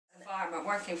A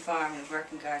working farm and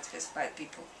working garden is about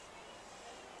people.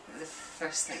 The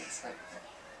first thing is about people.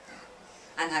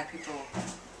 Yeah. And how people,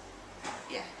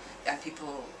 yeah, and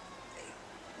people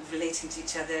relating to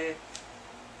each other.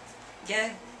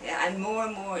 Yeah, yeah, and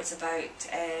more it's about,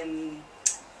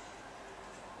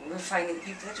 we're finding that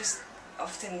people are just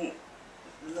often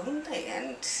lonely,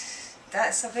 and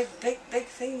that's a big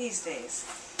thing these days.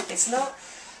 It's not,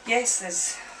 yes,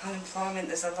 there's unemployment,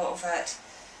 there's a lot of that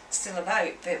still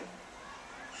about, but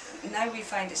now we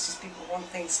find it's just people want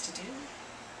things to do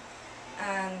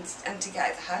and to get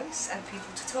out of the house and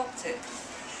people to talk to.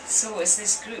 So it's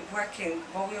this group working,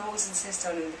 what we always insist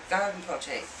on in the garden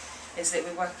project is that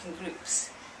we work in groups,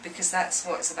 because that's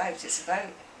what it's about. It's about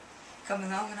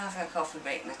coming along and having a coffee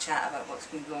break and a chat about what's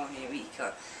been going on in your week.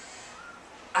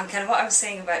 And kind of what I was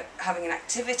saying about having an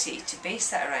activity to base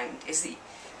that around is that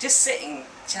just sitting,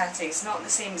 chatting, it's not the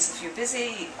same as if you're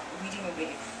busy reading or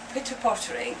reading.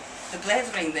 Pitter-pottering, the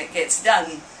blethering that gets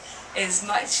done is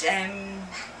much, I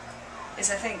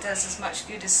think does as much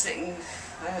good as sitting,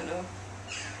 I don't know,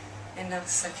 in a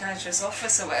psychiatrist's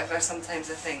office or whatever.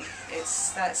 Sometimes I think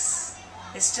it's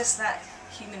just that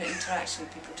human interaction.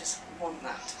 People just want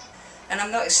that. And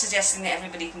I'm not suggesting that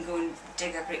everybody can go and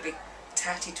dig a great big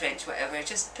tatty trench, whatever.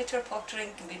 Just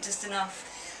pitter-pottering can be just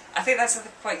enough. I think that's a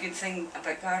quite good thing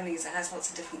about gardening, is it has lots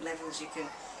of different levels. You can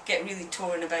get really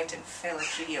torn about it and fell a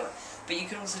tree, but you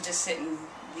can also just sit and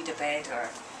weed a bed or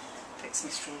pick some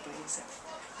strawberries.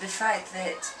 The fact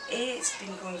that it's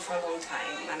been going for a long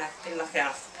time, and I've been lucky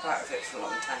enough to be part of it for a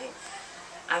long time,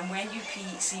 and when you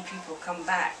see people come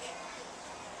back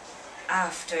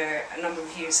after a number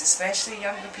of years, especially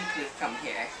younger people who've come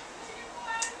here,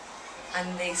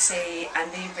 and they say,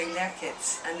 and they bring their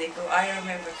kids, and they go, I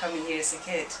remember coming here as a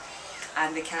kid,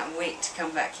 and they can't wait to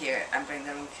come back here and bring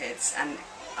their own kids. And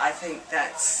I think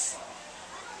that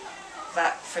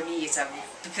for me is,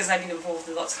 because I've been involved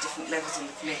in lots of different levels in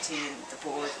the committee and the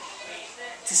board,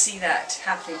 to see that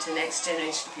happening to the next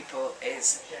generation of people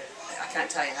is, I can't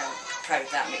tell you how proud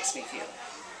that makes me feel.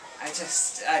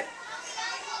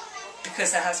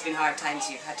 Because there has been hard times,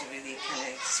 you've had to really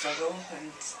kind of struggle,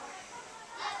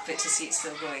 but to see it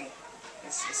still going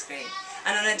is great.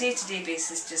 And on a day-to-day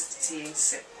basis, just seeing,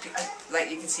 like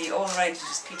you can see all around you,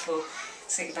 just people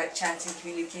sitting about, chatting,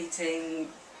 communicating,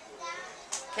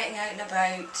 getting out and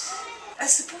about. I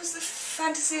suppose the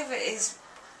fantasy of it is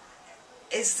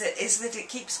that it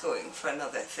keeps going for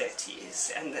another 30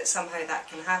 years, and that somehow that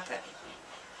can happen.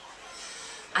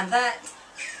 And that,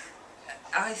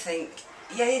 I think,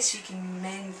 yes, you can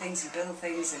mend things and build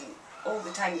things, and all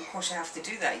the time, of course, you have to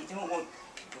do that. You don't want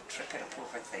people tripping up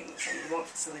over things, and you want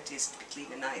facilities to be clean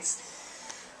and nice.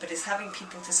 But it's having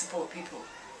people to support people,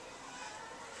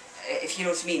 if you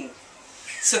know what I mean.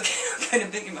 So I'm kind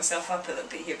of bigging myself up a little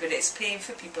bit here, but it's paying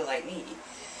for people like me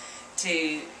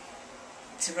to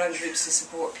run groups to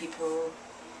support people,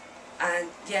 and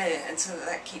yeah, and so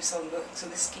that keeps on going. So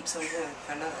this keeps on going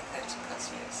for another 30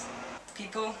 plus years.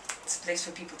 People, it's a place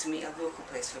for people to meet, a local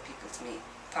place for people to meet,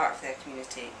 part of their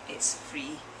community. It's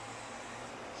free,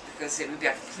 because it would be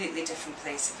a completely different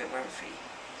place if it weren't free.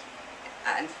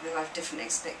 And they'll have different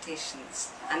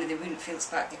expectations, and they wouldn't feel it's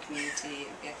part of the community. It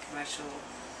would be a commercial.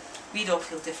 We'd all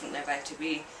feel differently about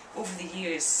it. Over the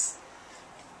years,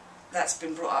 that's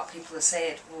been brought up. People have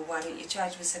said, well, why don't you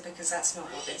charge? We said, because that's not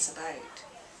what it's about.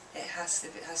 It has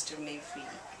to remain free.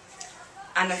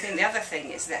 And I think the other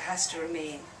thing is that it has to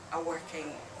remain a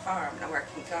working farm, a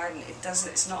working garden.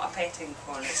 It's not a petting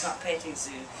corner, it's not a petting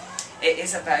zoo. It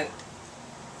is about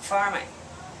farming.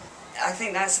 I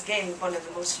think that's, again, one of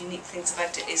the most unique things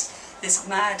about it, is this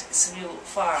mad, surreal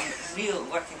farm, real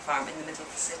working farm in the middle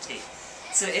of the city.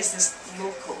 So it is this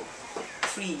local,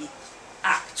 free,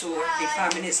 actual working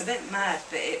farm, and it's a bit mad,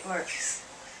 but it works.